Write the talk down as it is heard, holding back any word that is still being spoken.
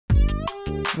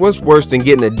what's worse than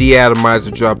getting a De-Atomizer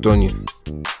dropped on you?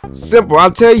 Simple, I'll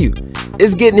tell you.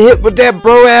 It's getting hit with that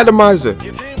Bro-Atomizer.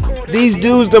 These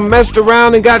dudes done messed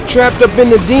around and got trapped up in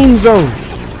the Dean Zone.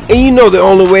 And you know the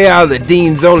only way out of the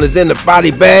Dean Zone is in the body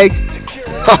bag.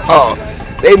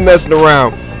 They messing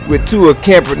around with two of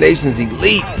Camper Nation's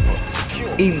elite.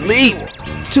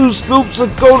 2 scoops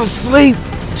of go to sleep.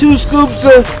 2 scoops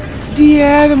of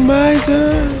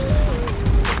De-Atomizers.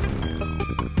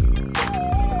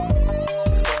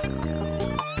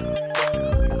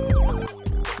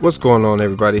 What's going on,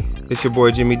 everybody? It's your boy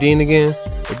Jimmy Dean again.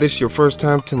 If this is your first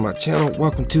time to my channel,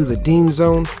 welcome to the Dean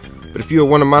Zone. But if you're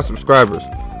one of my subscribers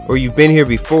or you've been here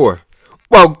before,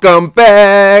 welcome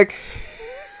back.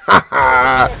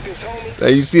 Now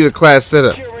you see the class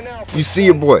setup. You see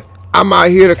your boy. I'm out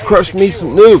here to crush me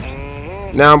some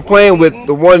noobs. Now I'm playing with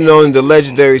the one and only, the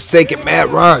legendary Sacred Mad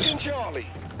Raj.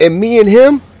 And me and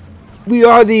him, we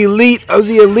are the elite of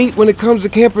the elite when it comes to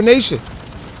Camper Nation.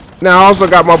 Now I also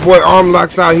got my boy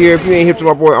Armlocks out here. If you ain't hip to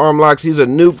my boy Armlocks, he's a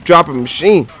nuke dropping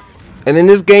machine. And in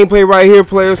this gameplay right here,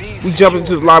 players, we jumped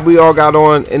into the lobby, we all got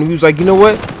on, and we was like, you know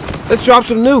what? Let's drop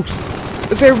some nukes.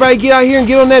 Let's everybody get out here and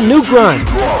get on that nuke grind.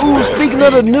 Ooh, speaking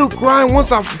of the nuke grind,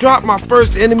 once I drop my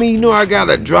first enemy, you know I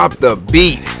gotta drop the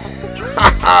beat.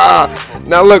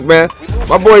 Now look, man,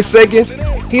 my boy Sacred,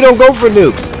 he don't go for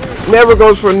nukes. Never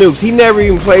goes for nukes. He never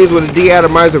even plays with a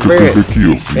De-Atomizer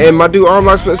variant. And my dude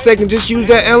Armlocks for a second just use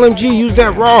that LMG, use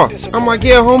that raw. I'm like,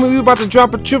 yeah, homie, we about to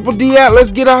drop a triple D-At.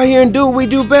 Let's get out here and do what we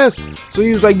do best. So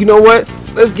he was like, you know what?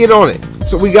 Let's get on it.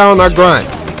 So we got on our grind.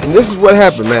 And this is what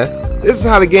happened, man. This is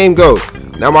how the game goes.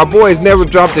 Now my boy has never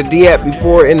dropped a D-At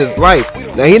before in his life.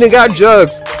 Now he done got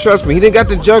jugs. Trust me, he done got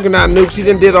the juggernaut nukes. He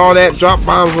done did all that, drop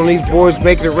bombs on these boys,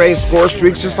 making it rain, score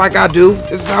streaks just like I do.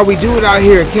 This is how we do it out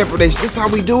here in Camper Nation. This is how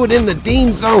we do it in the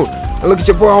Dean Zone. And look at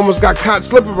your boy, almost got caught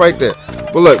slipping right there.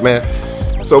 But look, man,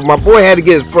 so my boy had to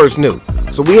get his first nuke.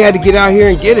 So we had to get out here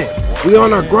and get it. We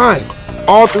on our grind.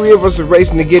 All 3 of us are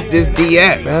racing to get this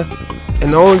D-At, man.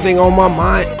 And the only thing on my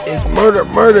mind is murder,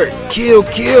 murder, kill,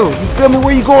 kill. You feel me?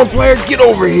 Where you going, player? Get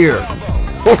over here.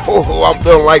 I'm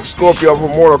feeling like Scorpio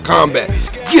from Mortal Kombat.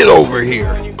 Get over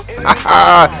here.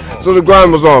 So the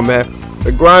grind was on, man.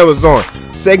 The grind was on.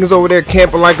 Seconds over there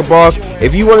camping like a boss.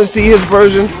 If you want to see his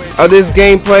version of this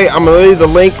gameplay, I'm going to leave the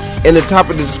link in the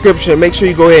top of the description. Make sure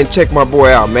you go ahead and check my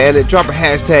boy out, man. And drop a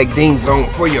hashtag Dean Zone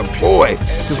for your boy.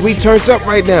 Because we turned up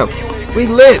right now. We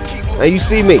lit. Now you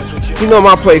see me. You know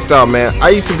my play style, man. I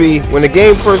used to be, when the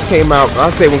game first came out,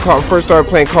 I say when I first started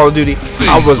playing Call of Duty,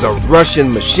 I was a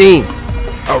Russian machine.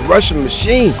 A Russian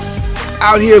machine.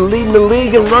 Out here leading the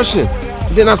league in Russian.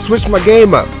 Then I switched my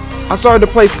game up. I started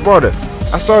to play smarter.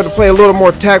 I started to play a little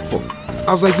more tactful.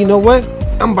 I was like, you know what?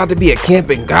 I'm about to be a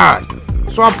camping god.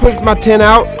 So I pushed my tent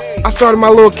out. I started my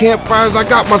little campfires. I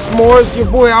got my s'mores. Your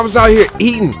boy, I was out here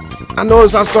eating. I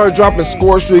noticed I started dropping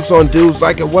score streaks on dudes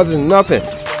like it wasn't nothing.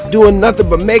 Doing nothing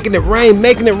but making it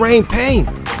rain pain.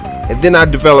 And then I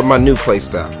developed my new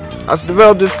playstyle. I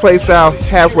developed this playstyle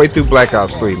halfway through Black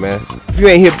Ops 3, man. If you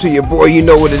ain't hip to your boy, you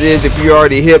know what it is. If you're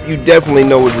already hip, you definitely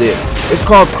know what it is. It's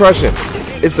called crushing.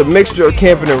 It's a mixture of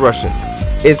camping and rushing.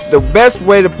 It's the best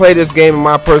way to play this game, in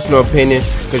my personal opinion,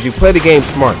 because you play the game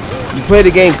smart. You play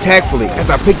the game tactfully. As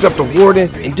I picked up the warden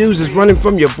and dudes is running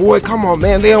from your boy. Come on,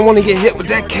 man. They don't want to get hit with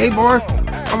that K-bar.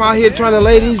 I'm out here trying to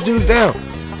lay these dudes down.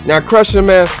 Now crushing,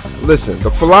 man, listen, the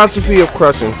philosophy of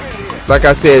crushing, like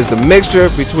I said, is the mixture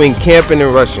between camping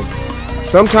and rushing.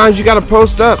 Sometimes you gotta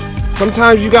post up,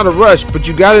 sometimes you gotta rush, but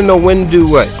you gotta know when to do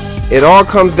what. It all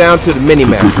comes down to the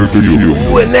mini-map.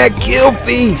 Ooh, and that kill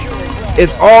feed.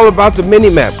 It's all about the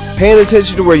mini-map. Paying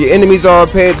attention to where your enemies are,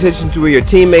 paying attention to where your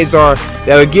teammates are.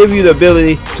 That'll give you the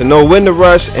ability to know when to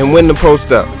rush and when to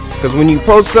post up. Because when you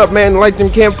post up, man, like them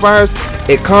campfires,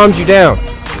 it calms you down.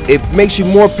 It makes you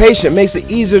more patient, makes it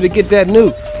easier to get that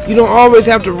nuke. You don't always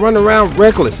have to run around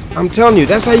reckless. I'm telling you,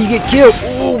 that's how you get killed.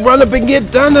 Ooh, run up and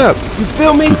get done up. You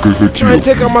feel me? Try and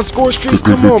take out my score streaks.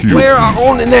 Come on, player. I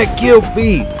own in that kill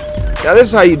feed. Now, this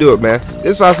is how you do it, man.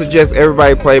 This is how I suggest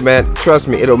everybody play, man. Trust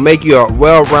me, it'll make you a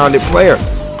well-rounded player.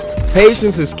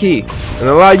 Patience is key. And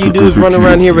a lot of you dudes running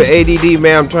around here with ADD,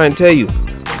 man, I'm trying to tell you.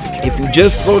 If you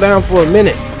just slow down for a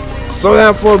minute,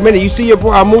 you see your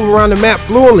boy, I move around the map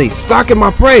fluently, stalking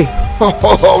my prey.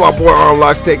 Oh, my boy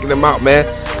Armlock's taking them out, man.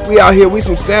 We out here, we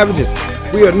some savages.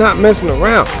 We are not messing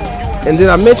around. And did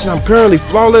I mention I'm currently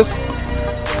flawless?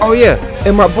 Oh yeah,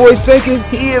 and my boy Sacred,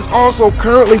 he is also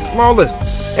currently flawless.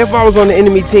 If I was on the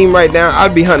enemy team right now,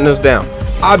 I'd be hunting us down.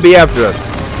 I'd be after us.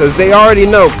 Because they already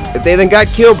know, if they done got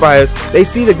killed by us, they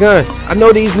see the gun. I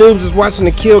know these noobs is watching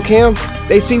the kill cam.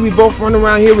 They see we both run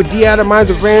around here with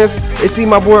De-Atomizer variants. They see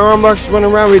my boy Armlocks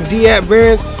running around with De-At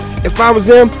variants. If I was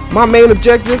them, my main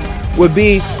objective would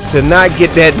be to not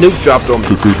get that nuke dropped on me.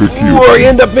 Or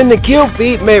end up in the kill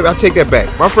feed. Maybe I'll take that back.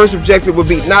 My first objective would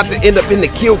be not to end up in the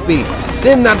kill feed.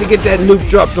 Then not to get that nuke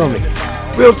dropped on me.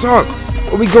 Real talk.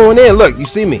 Where we going in? Look, you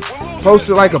see me.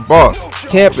 Posted like a boss.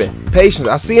 Camping. Patience.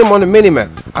 I see him on the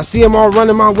minimap. I see him all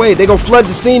running my way. They gonna flood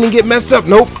the scene and get messed up.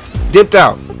 Nope. Dipped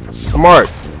out. Smart.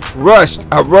 Rushed.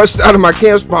 I rushed out of my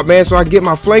camp spot, man, so I can get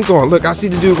my flank on. Look, I see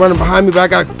the dude running behind me, but I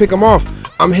gotta pick him off.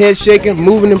 I'm head shaking,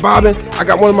 moving and bobbing. I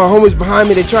got one of my homies behind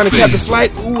me. They trying to cap the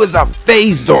flight. Ooh, as I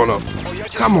phased on them.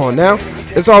 Come on now.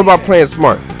 It's all about playing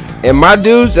smart. And my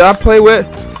dudes that I play with,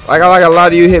 like a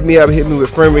lot of you hit me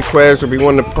with friend requests or be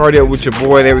wanting to party up with your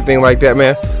boy and everything like that,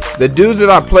 man. The dudes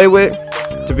that I play with,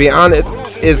 to be honest,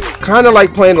 is kind of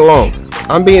like playing alone.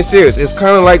 I'm being serious. It's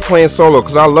kind of like playing solo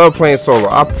because I love playing solo.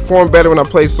 I perform better when I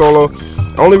play solo.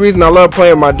 The only reason I love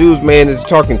playing with my dudes, man, is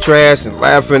talking trash and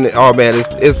laughing. Oh, man,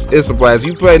 it's a blast.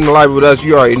 You played in the live with us,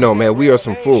 you already know, man. We are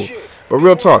some fools. But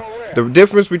real talk, the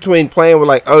difference between playing with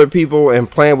like other people and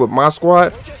playing with my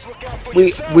squad,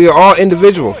 we are all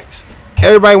individuals.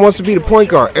 Everybody wants to be the point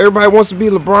guard. Everybody wants to be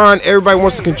LeBron. Everybody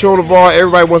wants to control the ball.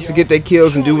 Everybody wants to get their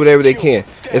kills and do whatever they can.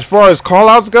 As far as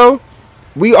call-outs go,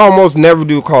 we almost never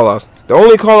do call-outs. The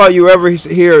only call-out you ever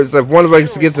hear is if one of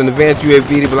us gets an advanced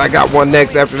UAV, but I got one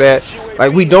next after that.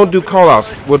 Like, we don't do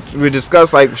call-outs. We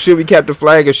discuss, like, should we cap the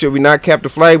flag or should we not cap the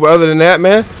flag? But other than that,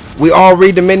 man, we all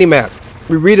read the mini-map.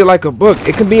 We read it like a book.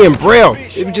 It can be in braille.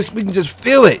 We can just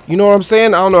feel it. You know what I'm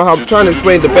saying? I don't know how I'm trying to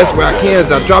explain it the best way I can.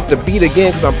 Is I dropped the beat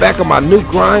again because I'm back on my nuke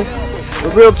grind.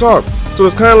 But real talk. So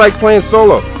it's kind of like playing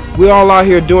solo. We all out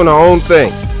here doing our own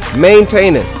thing.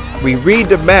 Maintaining. We read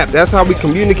the map. That's how we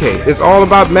communicate. It's all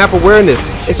about map awareness.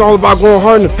 It's all about going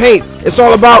hard in the paint. It's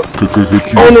all about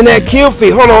owning that kill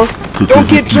feed. Hold on. Don't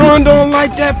get turned on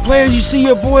like that, player. You see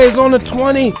your boy is on the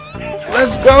 20.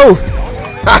 Let's go.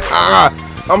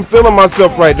 I'm feeling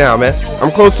myself right now, man.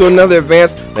 I'm close to another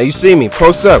advance. Now you see me.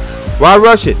 Post up. Why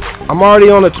rush it? I'm already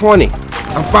on the 20.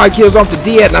 I'm 5 kills off the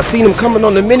D-At, and I seen him coming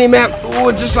on the mini-map.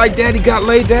 Ooh, just like that, he got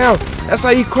laid down. That's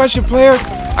how you crush a player.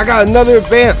 I got another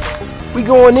advance. We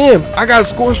going in. I got a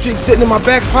score streak sitting in my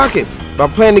back pocket. But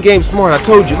I'm playing the game smart. I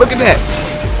told you. Look at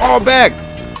that. All back.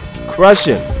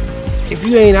 Crushing. If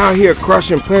you ain't out here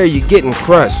crushing player, you're getting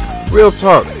crushed. Real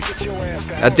talk.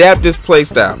 Adapt this play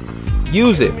style.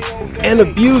 Use it and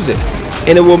abuse it.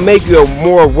 And it will make you a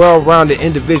more well-rounded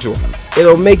individual.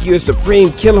 It'll make you a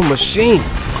supreme killing machine.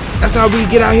 That's how we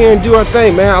get out here and do our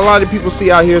thing, man. A lot of people see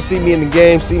out here, see me in the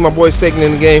game, see my boy Sagan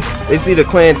in the game. They see the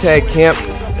clan tag camp.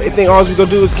 They think all we gonna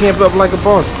do is camp up like a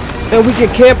boss. And we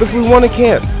can camp if we want to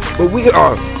camp. But we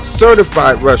are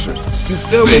certified rushers. You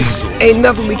feel me? Ain't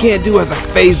nothing we can't do as I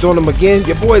phased on them again.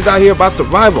 Your boy's out here about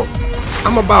survival.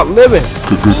 I'm about living.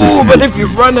 Ooh, but if you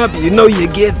run up, you know you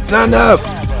get done up.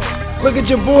 Look at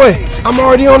your boy. I'm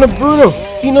already on the brutal.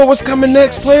 You know what's coming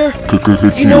next, player?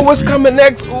 You know what's coming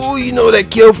next? Ooh, you know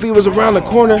that kill feed was around the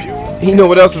corner. You know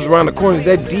what else is around the corner? Is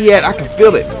that D-At? I can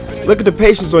feel it. Look at the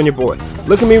patience on your boy.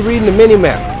 Look at me reading the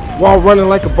mini-map while running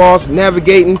like a boss,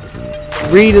 navigating,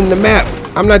 reading the map.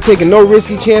 I'm not taking no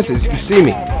risky chances. You see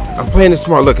me. I'm playing it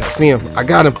smart. Look, I see him. I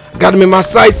got him. Got him in my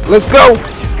sights. Let's go.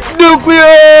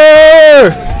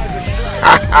 Nuclear!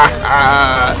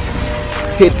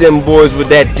 Hit them boys with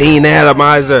that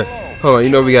De-Atomizer. Hold on, you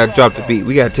know we gotta drop the beat.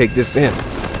 We gotta take this in.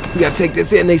 We gotta take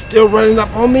this in. They still running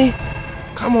up on me?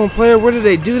 Come on, player. Where did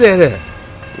they do that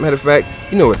at? Matter of fact,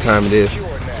 you know what time it is.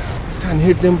 It's time to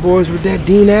hit them boys with that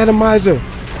De-Atomizer.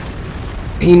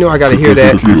 And you know I gotta hear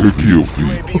that. Kill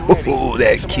feed. Oh,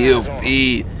 that kill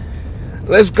feed.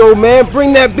 Let's go, man.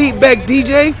 Bring that beat back,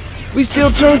 DJ. We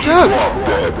still turned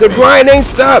up. The grind ain't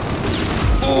stopped.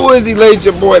 Ooh, as he laid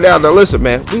your boy down. Now listen,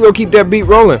 man. We gonna keep that beat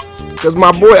rolling. Because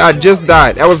my boy, I just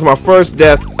died. That was my first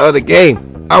death of the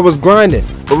game. I was grinding.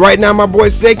 But right now, my boy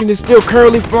Sagan is still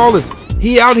currently flawless.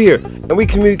 He out here. And we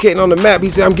communicating on the map. He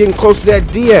said, I'm getting close to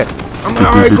that D-At. I'm like,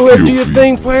 alright, go ahead, do your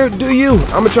thing, player. Do you. I'm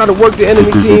going to try to work the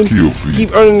enemy team.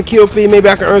 Keep earning the kill feed. Maybe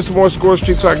I can earn some more score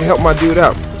streaks so I can help my dude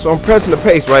out. So I'm pressing the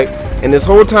pace, right? And this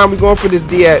whole time we going for this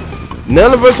D-At,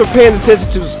 none of us are paying attention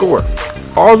to the score.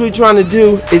 All we trying to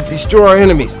do is destroy our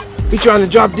enemies. We trying to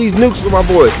drop these nukes with my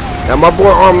boys. Now my boy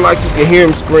Armlocks, you can hear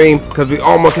him scream because we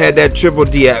almost had that triple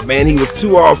D-At, man. He was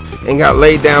 2 off and got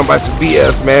laid down by some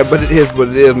BS, man. But it is what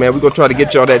it is, man. We're going to try to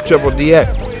get y'all that triple D-At.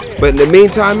 But in the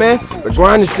meantime, man, the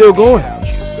grind is still going.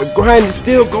 The grind is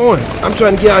still going. I'm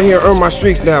trying to get out here and earn my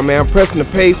streaks now, man. I'm pressing the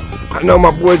pace. I know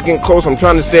my boy's getting close. I'm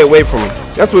trying to stay away from him.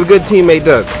 That's what a good teammate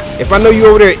does. If I know you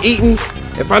over there eating,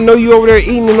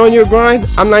 and on your grind,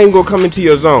 I'm not even going to come into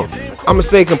your zone. I'm I'm gonna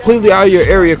stay completely out of your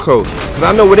area code. Cause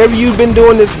I know whatever you've been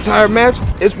doing this entire match,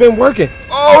 it's been working.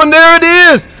 Oh, and there it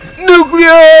is!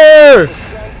 Nuclear!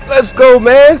 Let's go,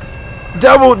 man.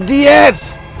 Double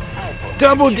De-Ats.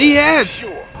 Double De-Ats.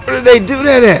 Where did they do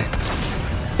that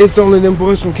at? It's only them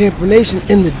boys from Camper Nation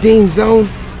in the Dean Zone.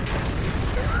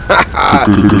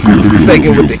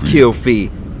 Second with the kill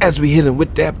feed as we hit him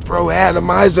with that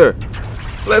Bro-Atomizer.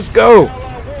 Let's go.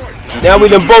 Now we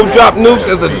done both dropped nukes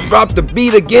as it dropped the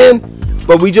beat again.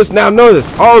 But we just now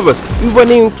noticed, all of us, we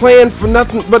wasn't even playing for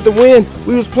nothing but the win.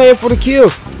 We was playing for the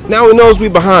kills. Now we knows we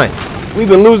behind. We've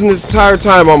been losing this entire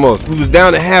time almost. We was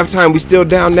down at halftime. We still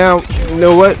down now. You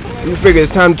know what? We figured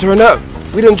it's time to turn up.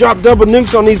 We done dropped double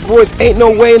nukes on these boys. Ain't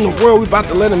no way in the world we about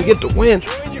to let them get the win.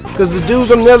 Because the dudes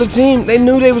on the other team, they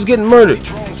knew they was getting murdered.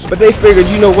 But they figured,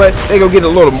 you know what? They gonna get a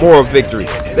little moral victory.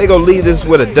 They gonna lead us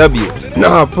with a W.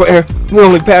 Nah, player. We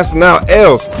only passing out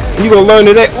L's. And you gonna learn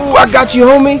today. Ooh, I got you,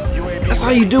 homie. That's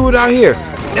how you do it out here.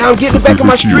 Now I'm getting back on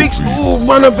my streaks. Ooh,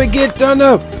 run up and get done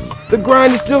up. The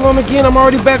grind is still on again. I'm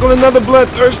already back on another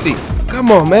bloodthirsty. Come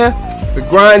on, man. The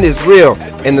grind is real,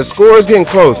 and the score is getting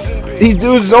close. These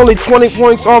dudes is only 20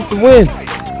 points off the win.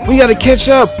 We got to catch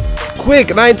up quick,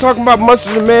 and I ain't talking about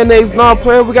mustard and mayonnaise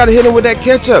non-player. We got to hit them with that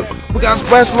ketchup. We got to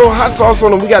splash a little hot sauce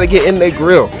on them. We got to get in their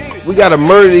grill. We got to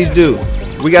murder these dudes.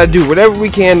 We got to do whatever we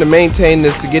can to maintain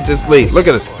this, to get this lead. Look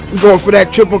at us. We going for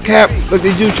that triple cap. Look,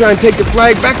 these dudes trying to take the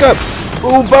flag back up.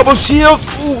 Ooh, bubble shields.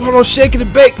 Ooh, hold on, shaking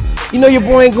and bake. You know your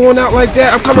boy ain't going out like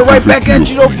that. I'm coming right back at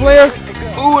you, though, player.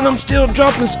 Ooh, and I'm still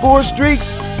dropping score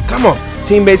streaks. Come on.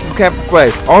 Team bases cap the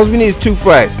flags. All we need is 2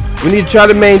 flags. We need to try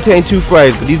to maintain 2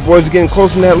 flags, but these boys are getting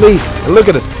close in that lead. And look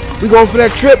at us. We going for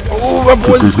that trip. Ooh, my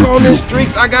boys is calling in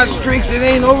streaks. I got streaks. It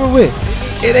ain't over with.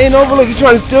 It ain't over. Look, you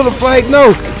trying to steal the flag?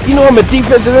 No. You know I'm a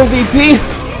defensive MVP.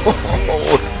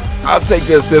 I'll take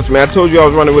the assist, man. I told you I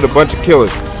was running with a bunch of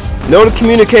killers. No, the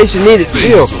communication needed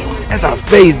still. As I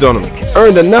phased on them.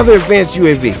 Earned another advanced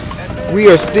UAV. We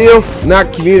are still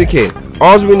not communicating.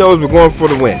 All we know is we're going for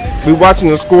the win. We're watching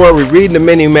the score. We're reading the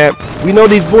mini map. We know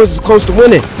these boys is close to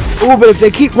winning. Ooh, but if they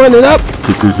keep running up,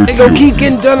 they gonna keep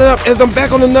getting done up as I'm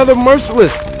back on another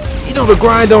merciless. You know the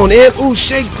grind on in. Ooh,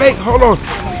 shake, bake. Hold on.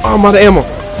 Oh, I'm out of ammo.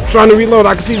 Trying to reload.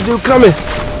 I can see the dude coming.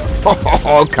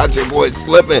 Oh, got your boy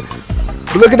slipping.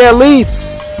 But look at that lead.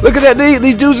 Look at that lead.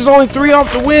 These dudes is only 3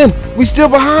 off the win. We still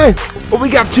behind. But we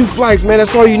got 2 flags, man.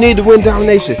 That's all you need to win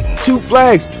domination. 2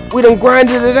 flags. We done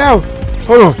grinded it out.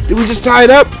 Hold on. Did we just tie it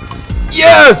up?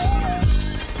 Yes!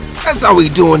 That's how we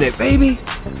doing it, baby.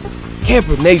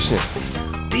 Camper Nation.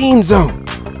 Dean Zone.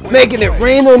 Making it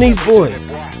rain on these boys.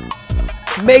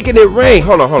 Making it rain.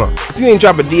 Hold on. If you ain't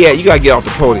dropping D-At, you gotta get off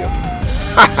the podium.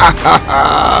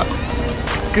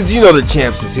 Cause you know the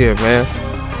champs is here, man.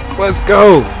 Let's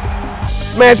go.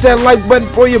 Smash that like button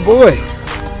for your boy.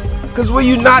 Cause were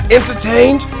you not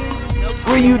entertained?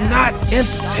 Were you not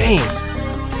entertained?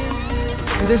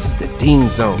 And this is the Dean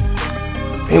Zone.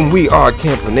 And we are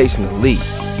Camper Nation Elite.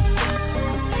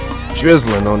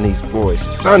 Drizzling on these boys.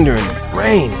 Thunder and the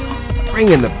rain.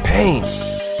 Bringing the pain.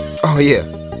 Oh yeah.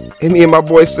 And me and my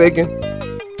boy Sagan.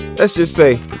 Let's just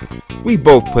say we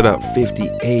both put up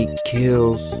 58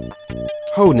 kills.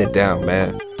 Holding it down,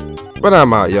 man. But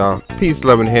I'm out, y'all. Peace,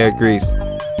 love, and hair grease.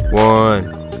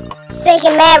 1.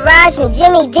 Sagan, Matt, Raj, and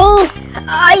Jimmy Dean.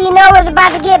 All you know is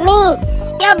about to get mean.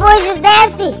 Y'all boys is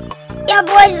nasty. Y'all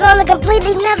boys is on a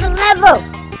completely another level.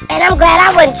 And I'm glad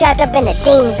I wasn't trapped up in the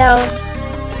Dean Zone.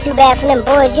 Too bad for them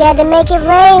boys, you had to make it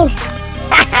rain.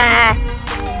 Haha.